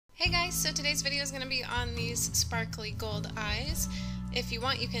Hey guys, so today's video is going to be on these sparkly gold eyes. If you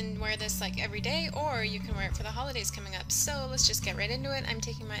want, you can wear this like every day, or you can wear it for the holidays coming up. So let's just get right into it. I'm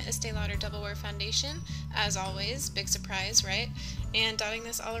taking my Estee Lauder Double Wear Foundation, as always, big surprise, right? And dotting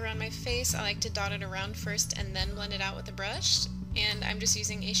this all around my face. I like to dot it around first and then blend it out with a brush. And I'm just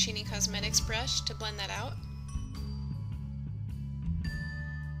using a Sheeny Cosmetics brush to blend that out.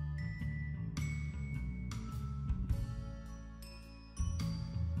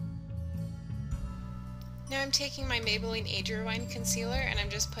 Now I'm taking my Maybelline Age Rewind Concealer and I'm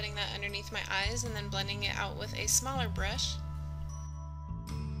just putting that underneath my eyes and then blending it out with a smaller brush.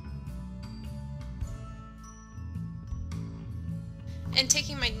 And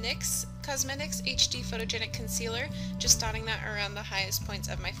taking my NYX Cosmetics HD Photogenic Concealer, just dotting that around the highest points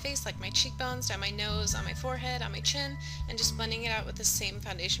of my face, like my cheekbones, down my nose, on my forehead, on my chin, and just blending it out with the same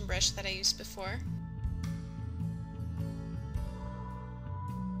foundation brush that I used before.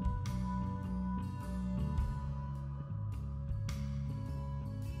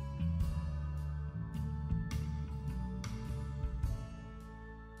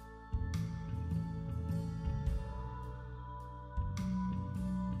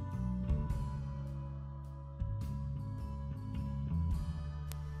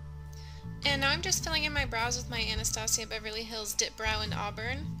 And now I'm just filling in my brows with my Anastasia Beverly Hills Dip Brow in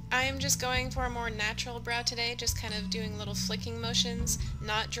Auburn. I am just going for a more natural brow today, just kind of doing little flicking motions,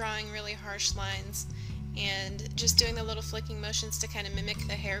 not drawing really harsh lines, and just doing the little flicking motions to kind of mimic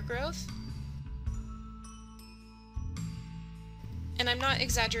the hair growth. And I'm not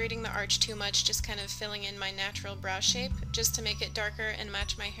exaggerating the arch too much, just kind of filling in my natural brow shape, just to make it darker and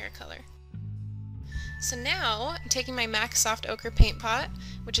match my hair color. So now, I'm taking my MAC Soft Ochre Paint Pot,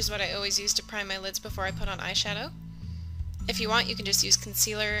 which is what I always use to prime my lids before I put on eyeshadow. If you want, you can just use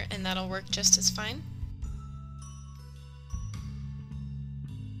concealer and that'll work just as fine.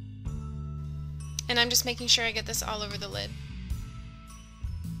 And I'm just making sure I get this all over the lid.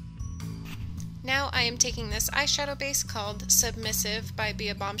 Now I am taking this eyeshadow base called Submissive by Be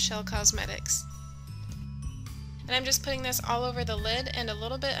a Bombshell Cosmetics. And I'm just putting this all over the lid and a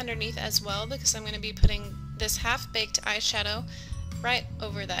little bit underneath as well, because I'm going to be putting this half-baked eyeshadow right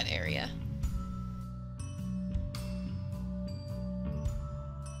over that area.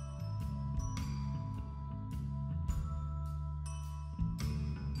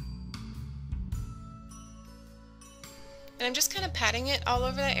 And I'm just kind of patting it all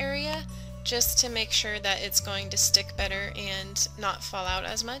over that area just to make sure that it's going to stick better and not fall out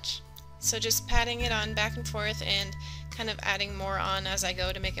as much. So just patting it on back and forth and kind of adding more on as I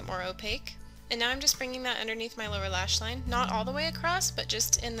go to make it more opaque. And now I'm just bringing that underneath my lower lash line, not all the way across, but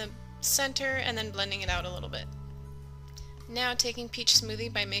just in the center, and then blending it out a little bit. Now taking Peach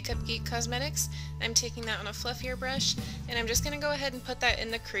Smoothie by Makeup Geek Cosmetics, I'm taking that on a fluffier brush, and I'm just going to go ahead and put that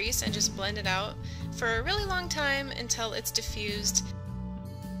in the crease and just blend it out for a really long time until it's diffused.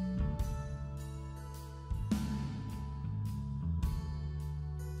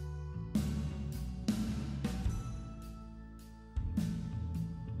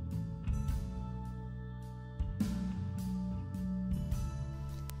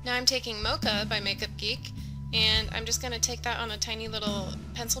 Now I'm taking Mocha by Makeup Geek, and I'm just going to take that on a tiny little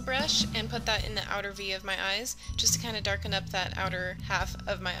pencil brush and put that in the outer V of my eyes, just to kind of darken up that outer half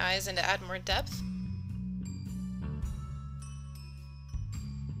of my eyes and to add more depth.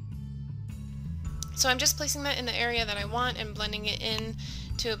 So I'm just placing that in the area that I want and blending it in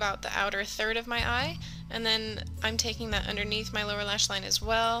to about the outer third of my eye, and then I'm taking that underneath my lower lash line as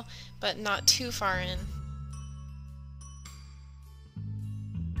well, but not too far in.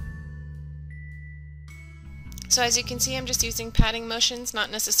 So as you can see, I'm just using patting motions,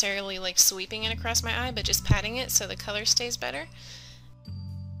 not necessarily like sweeping it across my eye, but just patting it so the color stays better.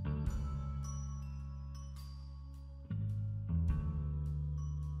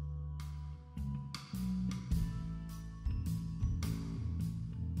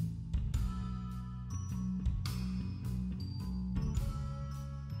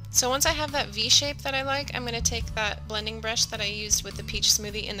 So once I have that V shape that I like, I'm going to take that blending brush that I used with the Peach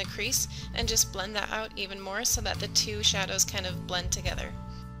Smoothie in the crease and just blend that out even more so that the two shadows kind of blend together.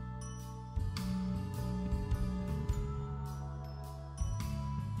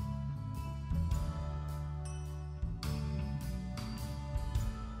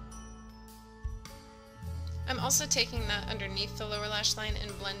 I'm also taking that underneath the lower lash line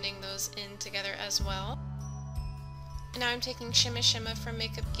and blending those in together as well. And now I'm taking Shimma Shimma from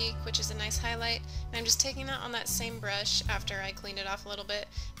Makeup Geek, which is a nice highlight, and I'm just taking that on that same brush after I cleaned it off a little bit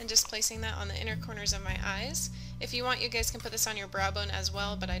and just placing that on the inner corners of my eyes. If you want, you guys can put this on your brow bone as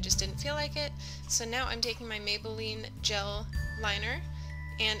well, but I just didn't feel like it. So now I'm taking my Maybelline Gel Liner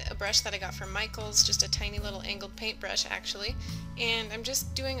and a brush that I got from Michaels, just a tiny little angled paintbrush actually, and I'm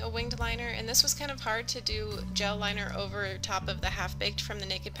just doing a winged liner, and this was kind of hard to do gel liner over top of the Half-Baked from the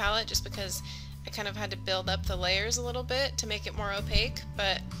Naked palette just because I kind of had to build up the layers a little bit to make it more opaque,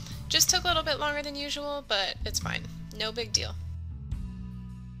 but just took a little bit longer than usual, but it's fine. No big deal.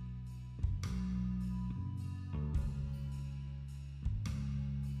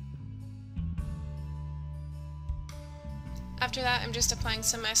 After that, I'm just applying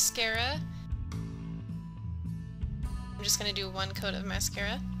some mascara. I'm just going to do one coat of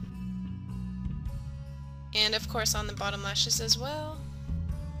mascara. And of course on the bottom lashes as well.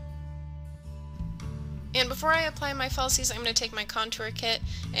 And before I apply my falsies, I'm going to take my contour kit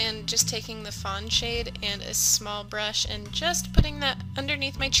and just taking the Fawn shade and a small brush and just putting that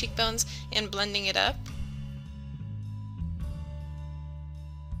underneath my cheekbones and blending it up.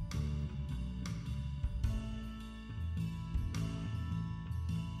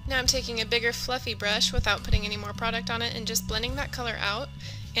 Now I'm taking a bigger fluffy brush without putting any more product on it and just blending that color out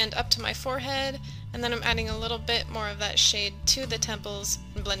and up to my forehead, and then I'm adding a little bit more of that shade to the temples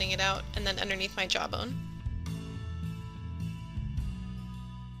and blending it out, and then underneath my jawbone.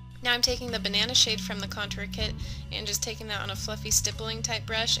 Now I'm taking the banana shade from the contour kit and just taking that on a fluffy stippling type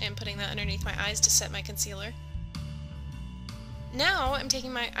brush and putting that underneath my eyes to set my concealer. Now I'm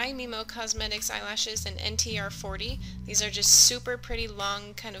taking my iMimo Cosmetics eyelashes in NTR 40. These are just super pretty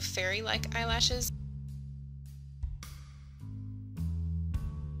long, kind of fairy-like eyelashes.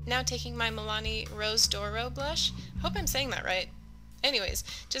 Now taking my Milani Rose Doro blush. Hope I'm saying that right. Anyways,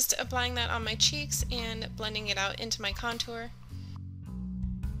 just applying that on my cheeks and blending it out into my contour.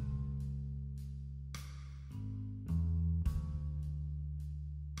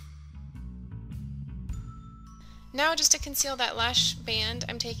 Now just to conceal that lash band,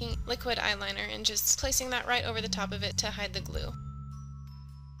 I'm taking liquid eyeliner and just placing that right over the top of it to hide the glue.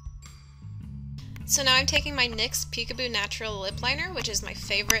 So now I'm taking my NYX Peekaboo Natural Lip Liner, which is my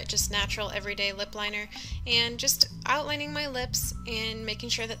favorite, just natural everyday lip liner, and just outlining my lips and making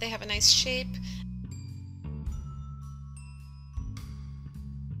sure that they have a nice shape.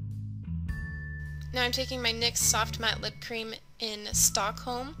 Now I'm taking my NYX Soft Matte Lip Cream in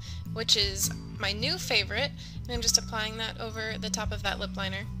Stockholm, which is my new favorite, and I'm just applying that over the top of that lip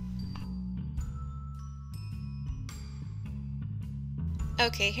liner.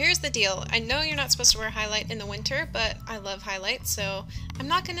 Okay, here's the deal. I know you're not supposed to wear highlight in the winter, but I love highlight, so I'm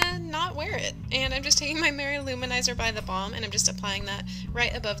not gonna not wear it. And I'm just taking my Mary Luminizer by the Balm, and I'm just applying that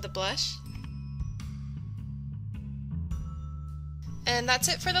right above the blush. And that's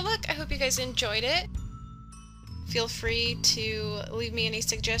it for the look. I hope you guys enjoyed it. Feel free to leave me any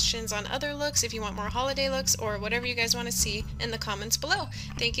suggestions on other looks if you want more holiday looks or whatever you guys want to see in the comments below.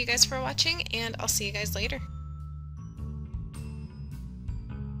 Thank you guys for watching, and I'll see you guys later.